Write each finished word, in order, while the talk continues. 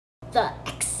The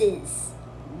X's.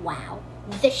 Wow,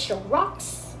 this show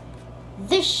rocks.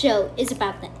 This show is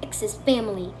about the X's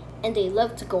family, and they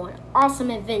love to go on awesome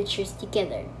adventures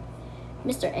together.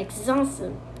 Mr. X is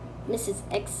awesome. Mrs.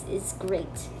 X is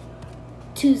great.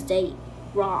 Tuesday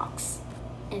rocks.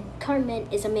 And Cartman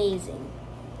is amazing.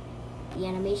 The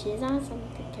animation is awesome,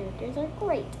 the characters are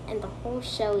great, and the whole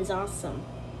show is awesome.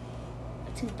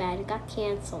 Too bad it got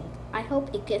canceled. I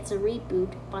hope it gets a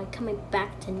reboot by coming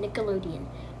back to Nickelodeon.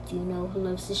 Do you know who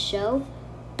loves this show?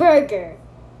 Burger!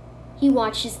 He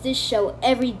watches this show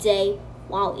every day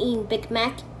while eating Big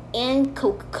Mac and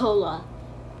Coca-Cola.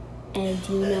 And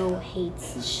do you know who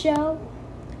hates the show?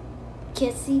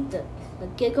 Kissy, the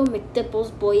Giggle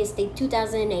McDipple's Boys Day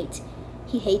 2008.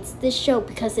 He hates this show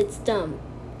because it's dumb.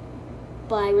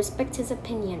 But I respect his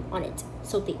opinion on it.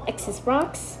 So the X's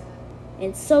rocks,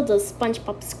 and so does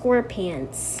SpongeBob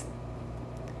SquarePants.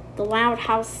 The Loud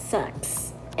House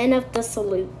sucks. End of the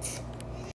salute.